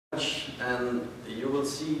and you will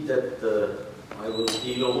see that I will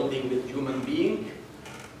deal only with human beings.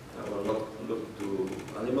 I will not look to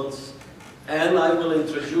animals. And I will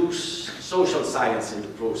introduce social science in the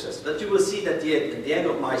process. But you will see that at the end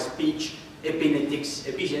of my speech,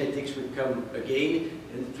 epigenetics will come again,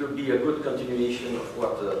 and it will be a good continuation of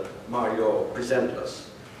what Mario presented us.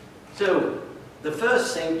 So, the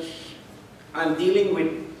first thing, I'm dealing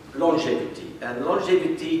with longevity. And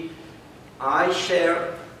longevity, I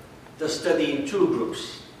share the study in two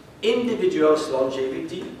groups. Individuals'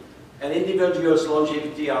 longevity, and individuals'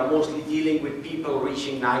 longevity are mostly dealing with people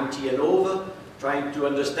reaching 90 and over, trying to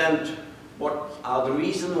understand what are the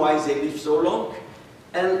reasons why they live so long.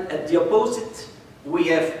 And at the opposite, we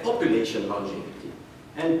have population longevity.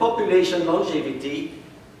 And population longevity,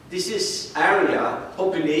 this is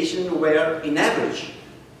population where, in average,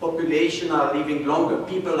 population are living longer,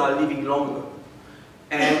 people are living longer.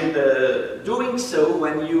 And doing so,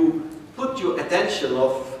 when you put your attention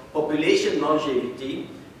of population longevity,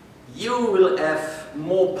 you will have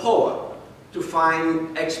more power to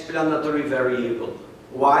find explanatory variable.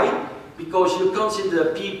 Why? Because you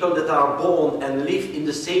consider people that are born and live in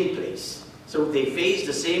the same place. So they face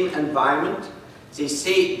the same environment,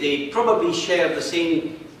 they probably share the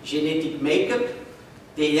same genetic makeup,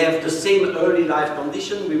 they have the same early life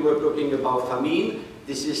condition. We were talking about famine.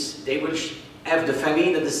 They will have the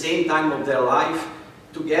famine at the same time of their life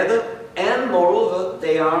together. And moreover,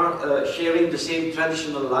 they are sharing the same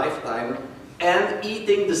traditional lifetime and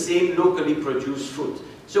eating the same locally produced food.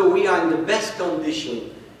 So we are in the best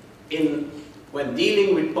condition when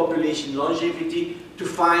dealing with population longevity to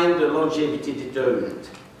find the longevity determinant.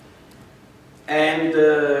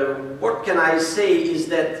 And what can I say is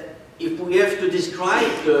that if we have to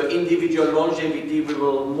describe the individual longevity, we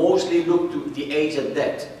will mostly look to the age and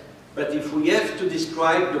death. But if we have to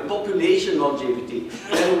describe the population longevity,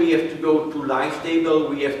 then we have to go to life table,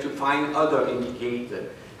 we have to find other indicators.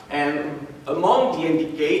 And among the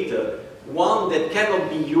indicators, one that cannot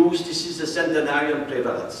be used, this is the centenarian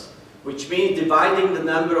prevalence, which means dividing the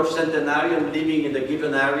number of centenarians living in a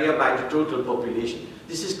given area by the total population.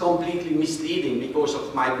 This is completely misleading because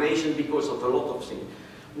of migration, because of a lot of things.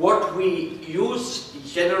 What we use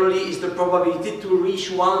generally is the probability to reach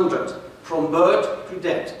 100 from birth to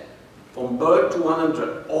death. From birth to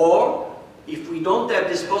 100, or if we don't have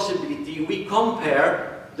this possibility, we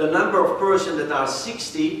compare the number of persons that are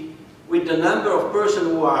 60 with the number of persons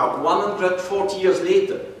who are 140 years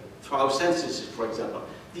later, through our censuses, for example.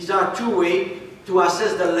 These are two ways to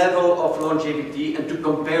assess the level of longevity and to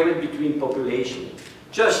compare it between population.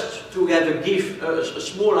 Just to have a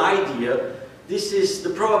small idea, this is the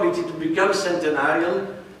probability to become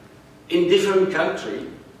centenarian in different countries.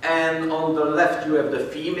 And on the left you have the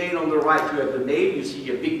female, on the right you have the male. You see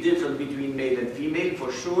a big difference between male and female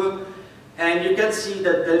for sure. And you can see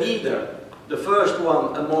that the leader, the first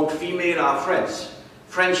one among female, are French.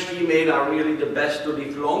 French female are really the best to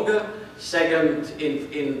live longer. Second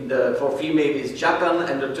for female is Japan,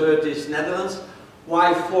 and the third is Netherlands.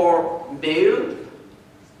 While for male,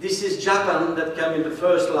 this is Japan that came in the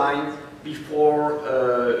first line before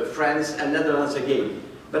France and Netherlands again.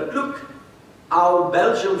 But look, how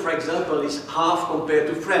Belgium, for example, is half compared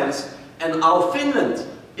to France, and how Finland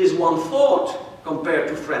is 1/4 compared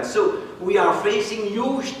to France. So we are facing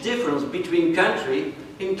huge difference between countries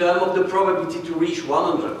in terms of the probability to reach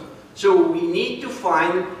 100. So we need to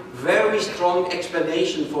find very strong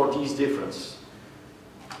explanation for these differences.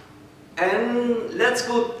 And let's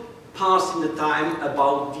go past in the time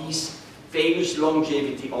about these famous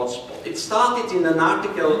longevity hotspots. It started in an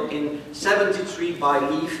article in '73 by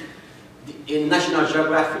Leaf in National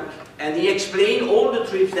Geographic, and he explained all the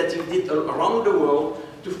trips that he did around the world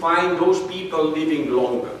to find those people living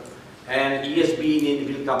longer. And he has been in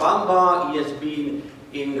Vilcabamba, he has been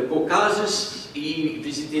in the Caucasus, he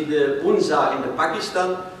visited Hunza in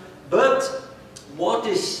Pakistan. But what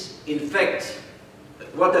is, in fact,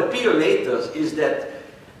 what appeared later is that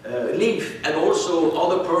Leaf and also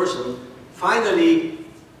other persons finally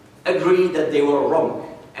agreed that they were wrong,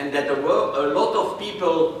 and that there were a lot of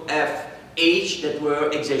people have age that were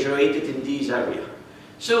exaggerated in these areas.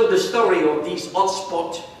 So the story of these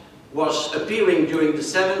hotspots was appearing during the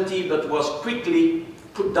 70s, but was quickly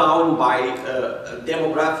put down by a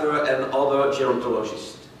demographer and other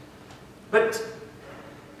gerontologists. But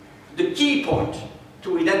the key point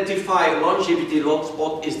to identify longevity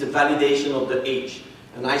hotspot is the validation of the age.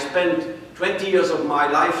 And I spent 20 years of my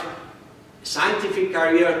life, scientific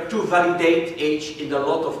career, to validate age in a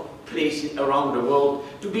lot of places around the world,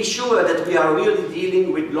 to be sure that we are really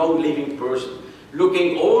dealing with long-living persons,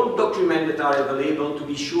 looking all documents that are available to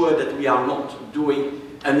be sure that we are not doing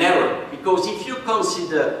an error, because if you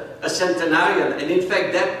consider a centenarian, and in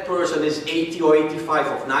fact that person is 80 or 85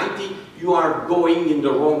 of 90, you are going in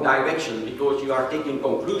the wrong direction, because you are taking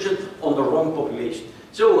conclusion on the wrong population.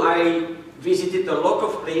 So I visited a lot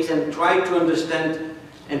of places and tried to understand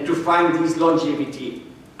and to find these longevity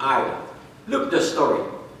islands. Look the story.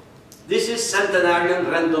 This is centenarian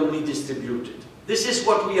randomly distributed. This is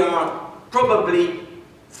what we are probably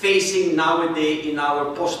facing nowadays in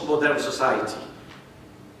our postmodern society.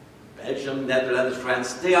 Belgium, Netherlands,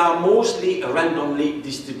 France, they are mostly randomly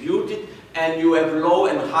distributed, and you have low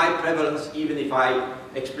and high prevalence, even if I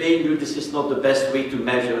explain you this is not the best way to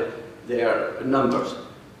measure their numbers.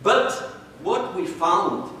 But what we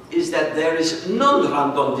found is that there is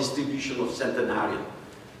non-random distribution of centenarian.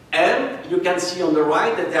 And you can see on the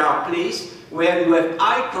right that there are places where you have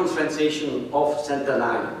high concentration of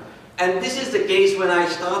centenarian. And this is the case when I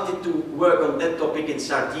started to work on that topic in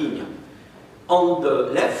Sardinia. On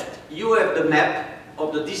the left, you have the map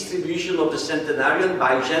of the distribution of the centenarian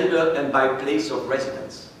by gender and by place of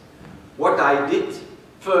residence. What I did,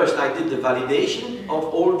 first I did the validation of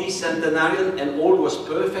all these centenarian, and all was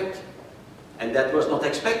perfect. And that was not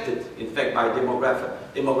expected, in fact, by demographer.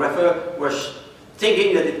 Demographer was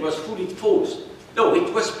thinking that it was fully false. No,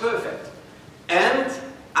 it was perfect. And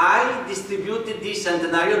I distributed these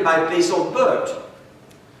centenarian by place of birth.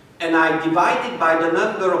 And I divided by the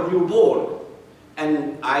number of newborn.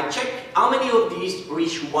 And I checked how many of these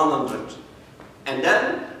reach 100. And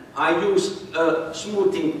then I used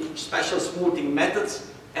special smoothing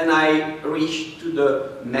methods, and I reached to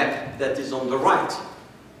the map that is on the right.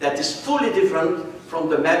 That is fully different from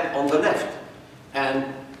the map on the left. And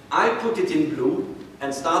I put it in blue,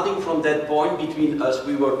 and starting from that point between us,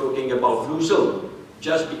 we were talking about blue zone,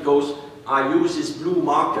 just because I use this blue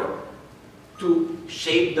marker to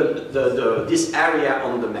shape this area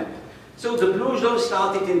on the map. So the blue zone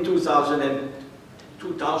started in 2000,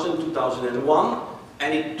 2001,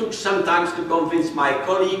 and it took some time to convince my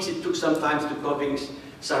colleagues, it took some time to convince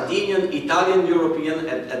Sardinian, Italian, European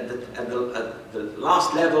at the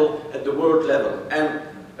last level, at the world level. And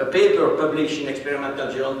a paper published in Experimental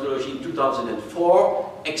Gerontology in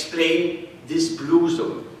 2004 explained this blue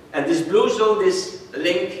zone. And this blue zone is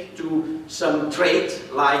linked to some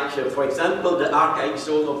trait, like, for example, the archaic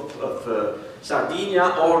zone of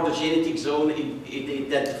Sardinia, or the genetic zone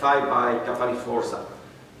identified by Cavalli-Forza.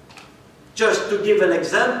 Just to give an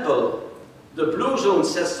example, the blue zone,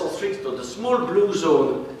 Sesto, the small blue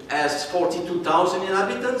zone, has 42,000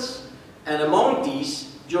 inhabitants, and among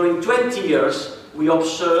these, during 20 years, we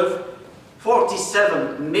observe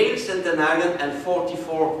 47 male centenarian and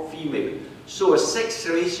 44 female. So a sex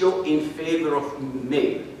ratio in favor of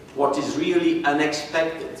male, what is really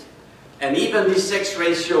unexpected. And even this sex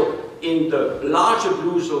ratio in the larger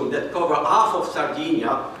blue zone that cover half of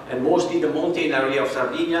Sardinia, and mostly the mountain area of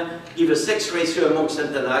Sardinia, give a sex ratio among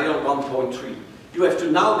centenarian of 1.3. You have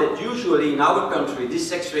to know that usually in our country this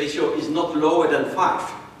sex ratio is not lower than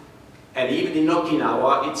 5. And even in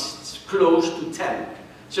Okinawa it's close to 10.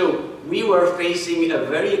 So we were facing a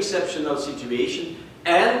very exceptional situation,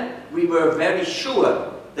 and we were very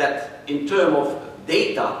sure that in terms of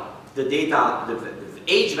data, the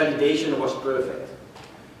age validation was perfect.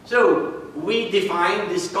 So we defined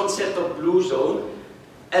this concept of blue zone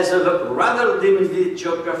as a rather limited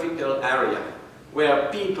geographical area where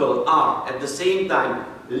people are at the same time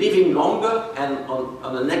living longer and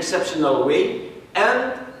on an exceptional way,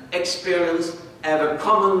 and have a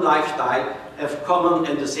common lifestyle, have common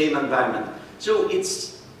and the same environment. So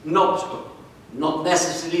it's not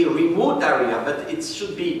necessarily a remote area, but it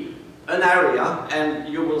should be an area,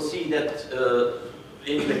 and you will see that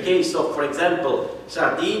in the case of, for example,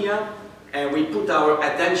 Sardinia, we put our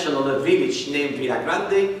attention on a village named Villa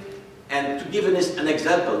Grande, and to give an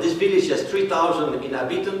example, this village has 3,000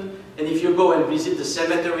 inhabitants, and if you go and visit the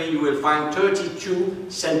cemetery, you will find 32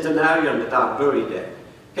 centenarians that are buried there.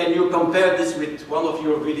 Can you compare this with one of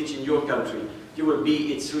your villages in your country?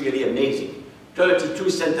 It's really amazing. 32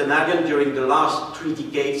 centenarians during the last 3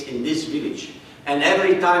 decades in this village. And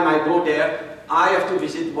every time I go there, I have to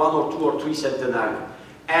visit 1 or 2 or 3 centenarians.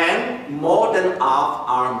 And more than half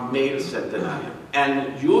are male centenarians,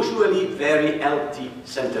 and usually very healthy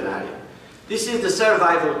centenarians. This is the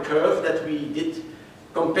survival curve that we did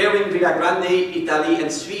comparing Villa Grande, Italy and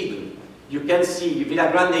Sweden. You can see Villa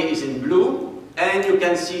Grande is in blue, and you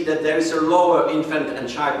can see that there is a lower infant and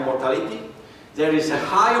child mortality. There is a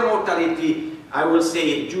higher mortality, I will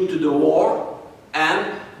say, due to the war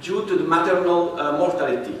and due to the maternal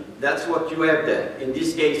mortality. That's what you have there. In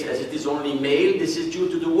this case, as it is only male, this is due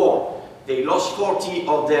to the war. They lost 40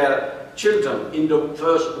 of their children in the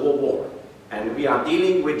First World War. And we are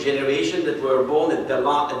dealing with generations that were born at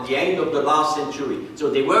the end of the last century. So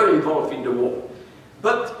they were involved in the war.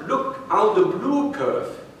 But look how the blue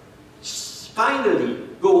curve finally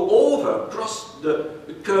go over, cross the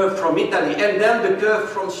curve from Italy and then the curve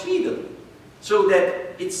from Sweden. So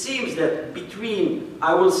that it seems that between,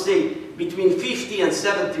 I will say, between 50 and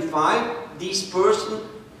 75, these persons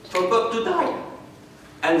forgot to die.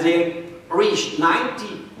 And they reached 90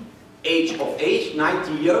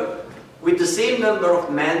 years, with the same number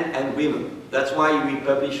of men and women. That's why we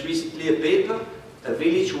published recently a paper, a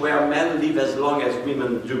village where men live as long as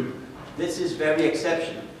women do. This is very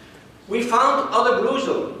exceptional. We found other blue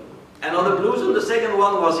zones. And on the blue zone, the second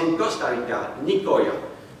one was in Costa Rica, Nicoya.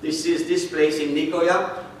 This is this place in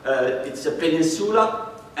Nicoya. It's a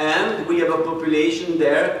peninsula, and we have a population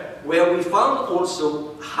there where we found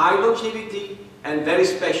also high longevity and very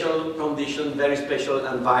special condition, very special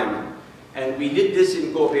environment. And we did this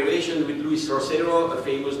in cooperation with Luis Rosero, a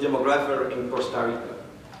famous demographer in Costa Rica.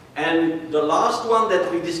 And the last one that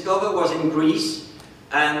we discovered was in Greece.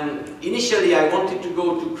 And initially I wanted to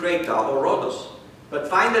go to Creta or Rhodos. But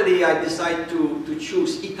finally I decided to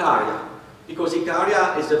choose Ikaria. Because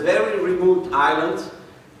Ikaria is a very remote island,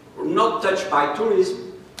 not touched by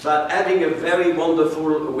tourism, but having a very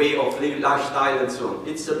wonderful way of living, lifestyle and so on.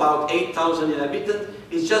 It's about 8,000 inhabitants.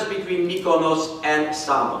 It's just between Mykonos and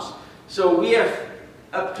Samos. So we have,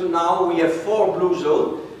 up to now, we have 4 blue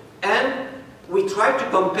zones, and we try to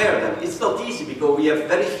compare them. It's not easy because we have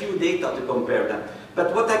very few data to compare them.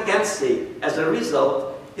 But what I can say as a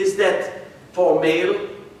result is that for male,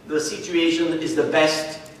 the situation is the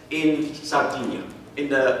best in Sardinia, in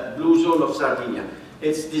the blue zone of Sardinia.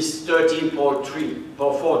 It's this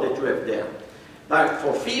 13.3/4 that you have there. But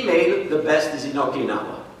for female, the best is in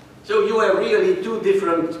Okinawa. So you have really two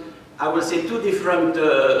different, I will say two different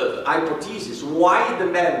hypotheses. Why the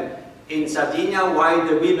men in Sardinia, why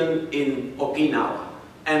the women in Okinawa?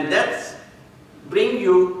 And that brings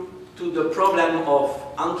you to the problem of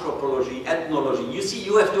anthropology, ethnology. You see,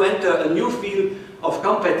 you have to enter a new field of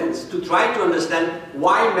competence to try to understand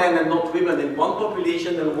why men and not women in one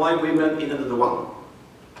population and why women in another one.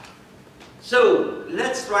 So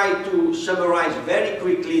let's try to summarize very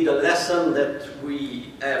quickly the lesson that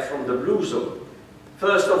we have from the blue zone.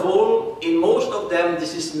 First of all, in most of them,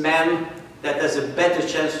 this is men that has a better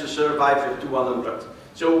chance to survive at 200.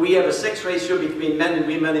 So we have a sex ratio between men and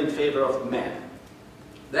women in favor of men.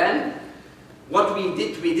 Then, what we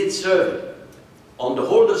did survey on the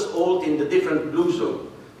oldest old in the different blue zone.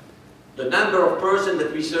 The number of persons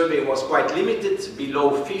that we surveyed was quite limited,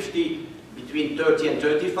 below 50, between 30 and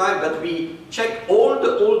 35, but we checked all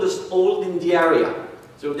the oldest old in the area,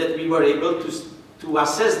 so that we were able to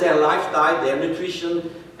assess their lifestyle, their nutrition,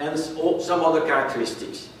 and some other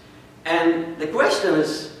characteristics. And the question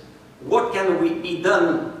is, what can be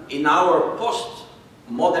done in our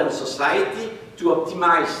post-modern society to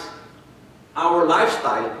optimize our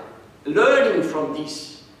lifestyle, learning from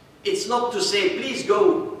this? It's not to say, please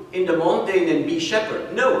go in the mountain and be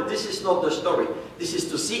shepherd. No, this is not the story. This is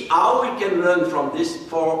to see how we can learn from this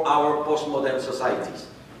for our postmodern societies.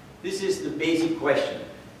 This is the basic question.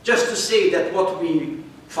 Just to say that what we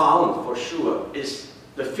found for sure is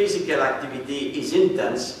the physical activity is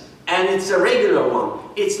intense and it's a regular one.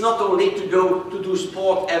 It's not only to go to do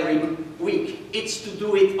sport every week, it's to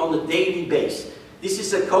do it on a daily basis. This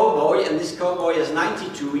is a cowboy, and this cowboy is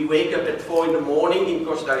 92. He wakes up at 4 in the morning in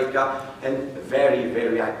Costa Rica and very,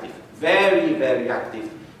 very active. Very, very active.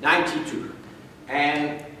 92.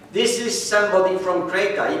 And this is somebody from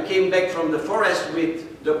Creta. He came back from the forest with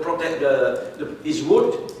his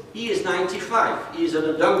wood. He is 95. He is on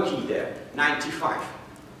a donkey there. 95.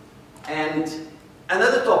 And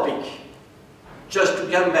another topic, just to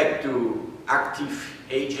come back to active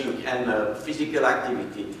aging and physical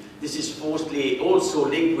activity. This is mostly also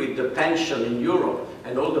linked with the pension in Europe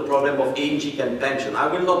and all the problem of aging and pension. I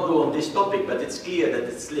will not go on this topic, but it's clear that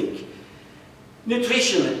it's linked.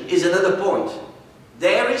 Nutrition is another point.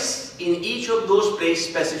 There is in each of those places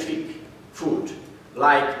specific food,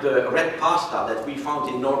 like the red pasta that we found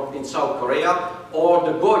in South Korea, or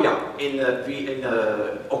the Goya in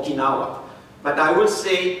Okinawa. But I will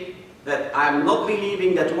say that I'm not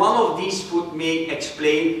believing that one of these food may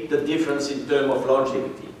explain the difference in terms of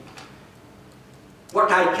longevity. What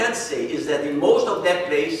I can say is that in most of that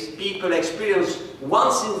place, people experience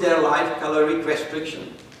once in their life caloric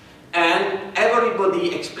restriction. And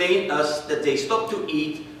everybody explained us that they stop to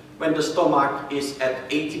eat when the stomach is at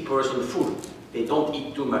 80% full. They don't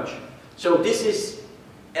eat too much. So this is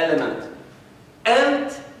element.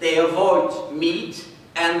 And they avoid meat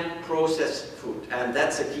and processed food. And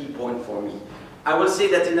that's a key point for me. I will say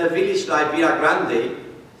that in a village like Villa Grande,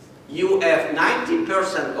 you have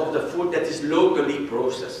 90% of the food that is locally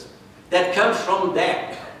processed. That comes from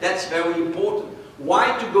there. That's very important.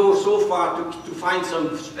 Why to go so far to find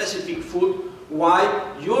some specific food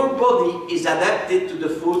while your body is adapted to the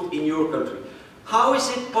food in your country? How is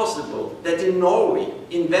it possible that in Norway,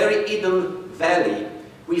 in very hidden valley,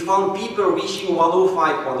 we found people reaching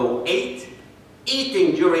 105, 108,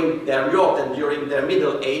 eating during their youth and during their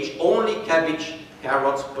middle age only cabbage,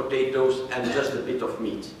 carrots, potatoes, and just a bit of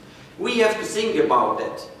meat? We have to think about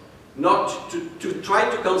that, not to try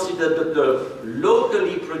to consider that the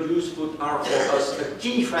locally produced food are for us a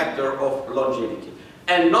key factor of longevity.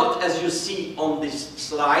 And not, as you see on this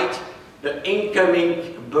slide, the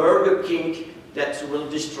incoming Burger King that will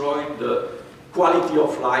destroy the quality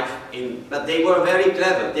of life. But they were very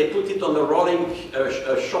clever. They put it on a rolling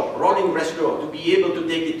shop, rolling restaurant, to be able to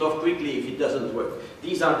take it off quickly if it doesn't work.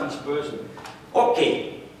 These are these persons.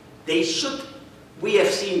 Okay, they should. We have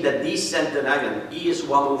seen that this centenarian, he is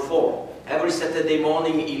 104. Every Saturday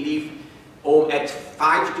morning he leaves home at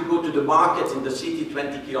 5 to go to the market in the city,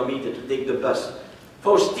 20 kilometers to take the bus.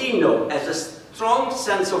 Faustino has a strong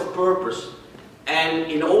sense of purpose.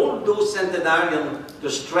 And in all those centenarians, the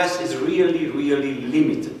stress is really, really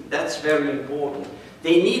limited. That's very important.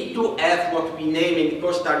 They need to have what we name in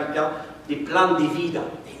Costa Rica the plan de vida.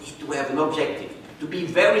 They need to have an objective, to be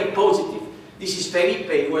very positive. This is Felipe,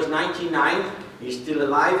 he was 99, he's still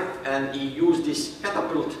alive, and he used this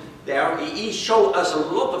catapult there. He showed us a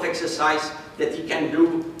lot of exercise that he can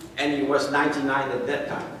do, and he was 99 at that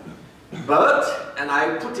time. But, and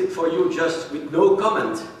I put it for you just with no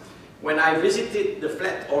comment, when I visited the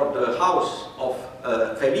flat or the house of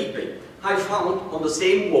Felipe, I found on the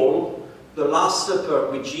same wall the Last Supper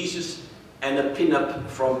with Jesus and a pin-up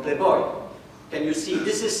from Playboy. Can you see?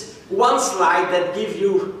 This is one slide that gives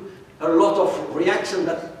you a lot of reaction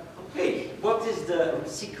that, okay, what is the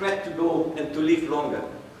secret to go and to live longer?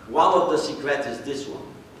 One of the secrets is this one.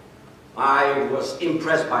 I was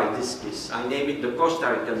impressed by this kiss. I name it the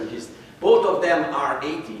Costa Rican kiss. Both of them are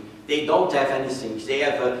 80. They don't have anything. They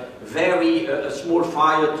have a very small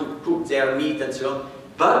fire to cook their meat and so on.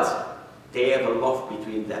 But they have a love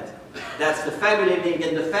between that. That's the family link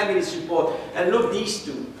and the family support. And look, these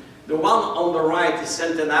two. The one on the right is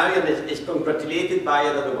centenarian, is congratulated by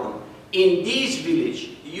another one. In this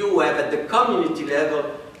village, you have at the community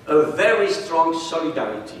level a very strong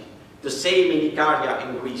solidarity. The same in Icaria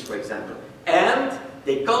in Greece, for example. And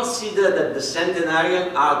they consider that the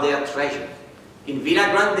centenarian are their treasure. In Villa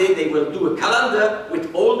Grande, they will do a calendar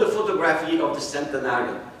with all the photography of the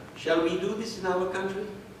centenarian. Shall we do this in our country?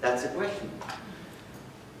 That's the question.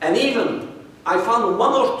 And even, I found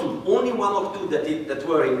one or two, only one or two that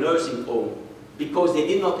were in nursing home, because they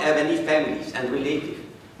did not have any families and relatives.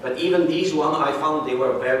 But even these one, I found they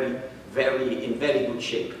were in very good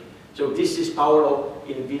shape. So this is Paolo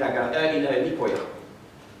in Nicoya.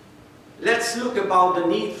 Let's look about the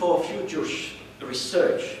need for future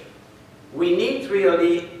research. We need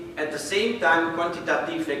really, at the same time,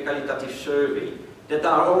 quantitative and qualitative survey that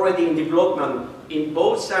are already in development in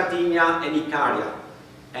both Sardinia and Icaria.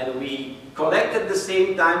 And we collect at the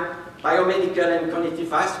same time biomedical and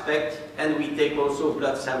cognitive aspect, and we take also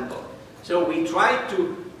blood sample. So we try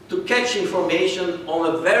to catch information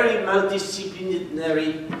on a very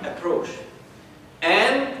multidisciplinary approach.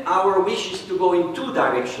 And our wish is to go in two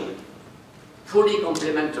directions, fully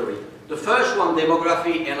complementary. The first one,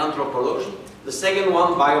 demography and anthropology. The second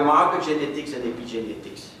one, biomarker genetics and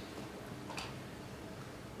epigenetics.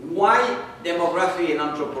 Why demography and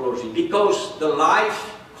anthropology? Because the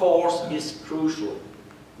life course is crucial.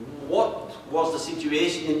 What was the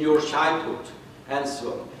situation in your childhood? And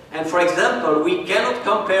so on. And for example, we cannot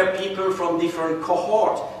compare people from different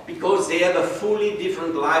cohorts because they have a fully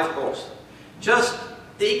different life course. Just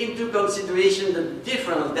take into consideration the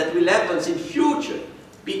difference that will happen in future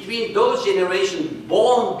between those generations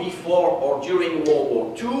born before or during World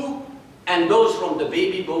War II and those from the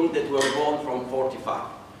baby boom that were born from 45.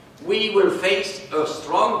 We will face a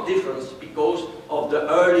strong difference because of the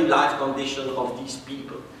early life condition of these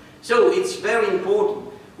people. So it's very important.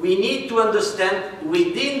 We need to understand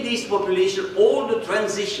within this population all the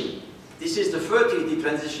transition. This is the fertility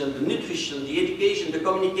transition, the nutrition, the education, the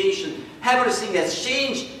communication. Everything has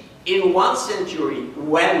changed in 1 century.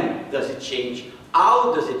 When does it change?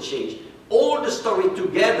 How does it change? All the story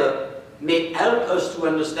together may help us to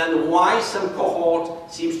understand why some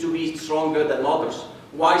cohort seems to be stronger than others,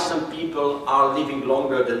 why some people are living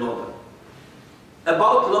longer than others.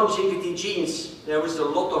 About longevity genes, there is a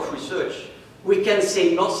lot of research. we can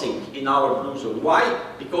say nothing in our blue zone. Why?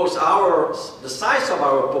 Because the size of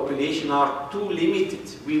our population are too limited.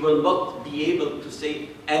 We will not be able to say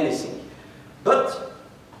anything. But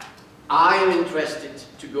I am interested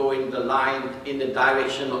to go in the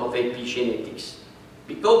direction of epigenetics.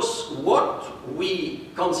 Because what we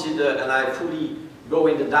consider, and I fully go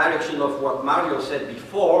in the direction of what Mario said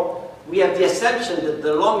before, we have the assumption that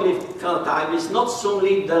the long-lived phenotype is not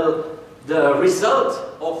solely the result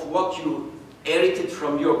of what you inherited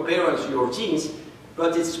from your parents, your genes,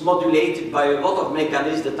 but it's modulated by a lot of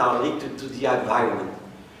mechanisms that are linked to the environment.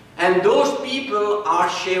 And those people are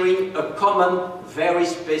sharing a common, very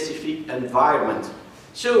specific environment.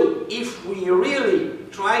 So if we really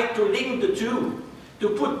try to link the two, to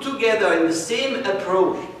put together in the same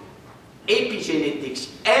approach epigenetics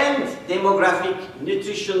and demographic,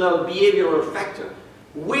 nutritional, behavioral factor,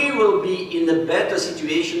 we will be in a better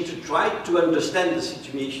situation to try to understand the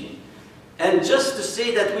situation. And just to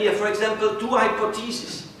say that we have, for example, two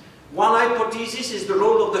hypotheses. One hypothesis is the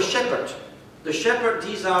role of the shepherd. The shepherd,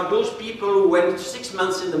 these are those people who went 6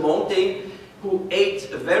 months in the mountain, who ate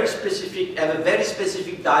have a very specific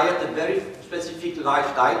diet, a very specific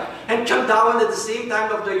lifestyle, and come down at the same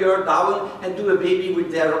time of the year, down and do a baby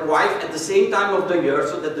with their wife at the same time of the year,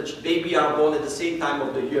 so that the baby are born at the same time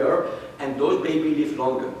of the year, and those babies live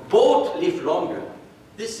longer. Both live longer.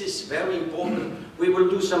 This is very important. We will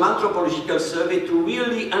do some anthropological survey to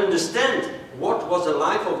really understand what was the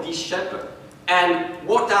life of this shepherd and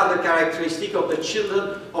what are the characteristics of the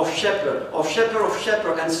children of shepherd,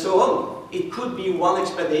 and so on. It could be one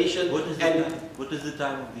explanation. What is the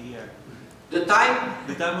time of the year? The time?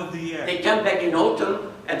 The time of the year. They come back in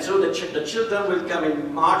autumn, and so the children will come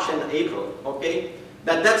in March and April, okay?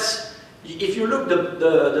 But that's, if you look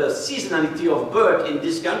the seasonality of birth in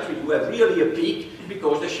this country, you have really a peak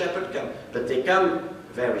because the shepherd come. But they come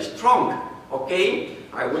very strong, okay?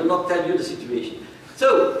 I will not tell you the situation.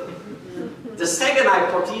 So, the second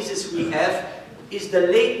hypothesis we have is the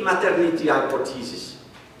late maternity hypothesis.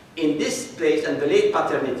 In this place, and the late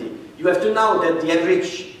paternity, you have to know that the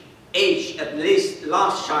average age at least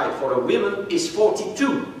last child for a woman is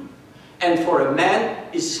 42. And for a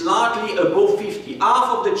man is slightly above 50.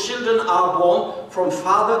 Half of the children are born from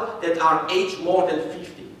fathers that are aged more than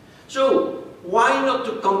 50. So, why not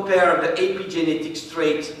to compare the epigenetic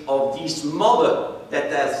trait of this mother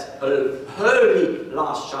that has an early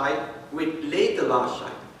last child with later last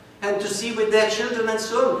child? And to see with their children and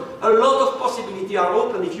so on. A lot of possibilities are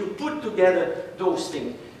open if you put together those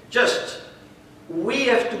things. Just, we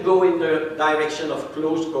have to go in the direction of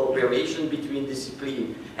close cooperation between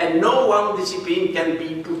disciplines. And no one discipline can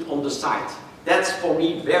be put on the side. That's for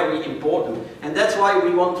me very important. And that's why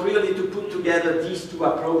we want really to put together these two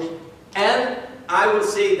approaches. And I will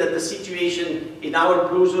say that the situation in our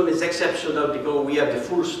blue zone is exceptional because we have the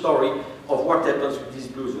full story of what happens with this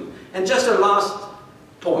blue zone. And just a last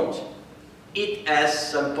point. It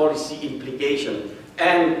has some policy implication.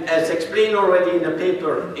 And as explained already in a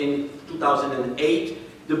paper in 2008,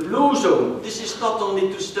 the blue zone, this is not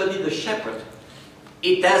only to study the shepherd.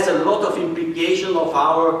 It has a lot of implication of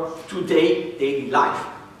our today daily life.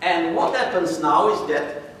 And what happens now is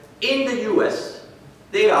that in the US,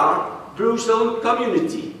 they are blue zone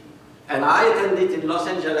community. And I attended in Los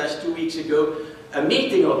Angeles 2 weeks ago a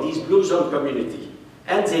meeting of this blue zone community.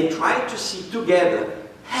 And they tried to see together,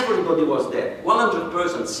 everybody was there,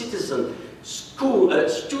 100%, citizen, school,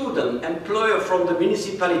 student, employer from the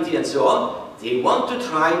municipality and so on. They want to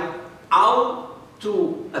try how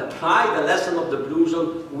to apply the lesson of the blue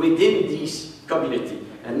zone within this community.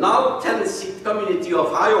 And now 10 communities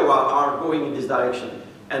of Iowa are going in this direction.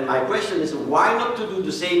 And my question is, why not to do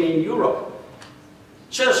the same in Europe?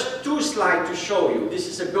 Just 2 slides to show you. This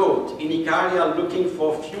is a goat in Icaria looking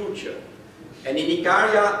for future. And in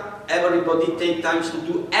Icaria, everybody takes time to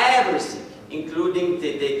do everything, including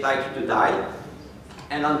they try to die.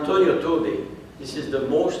 And Antonio Tode, this is the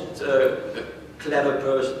most clever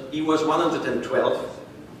person. He was 112.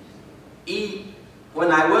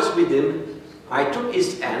 When I was with him, I took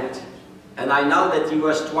his hand, and I know that he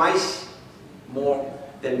was twice more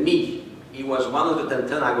than me. He was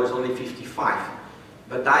 110, I was only 55.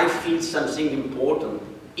 But I feel something important.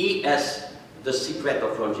 He has the secret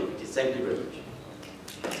of longevity. Thank you very much.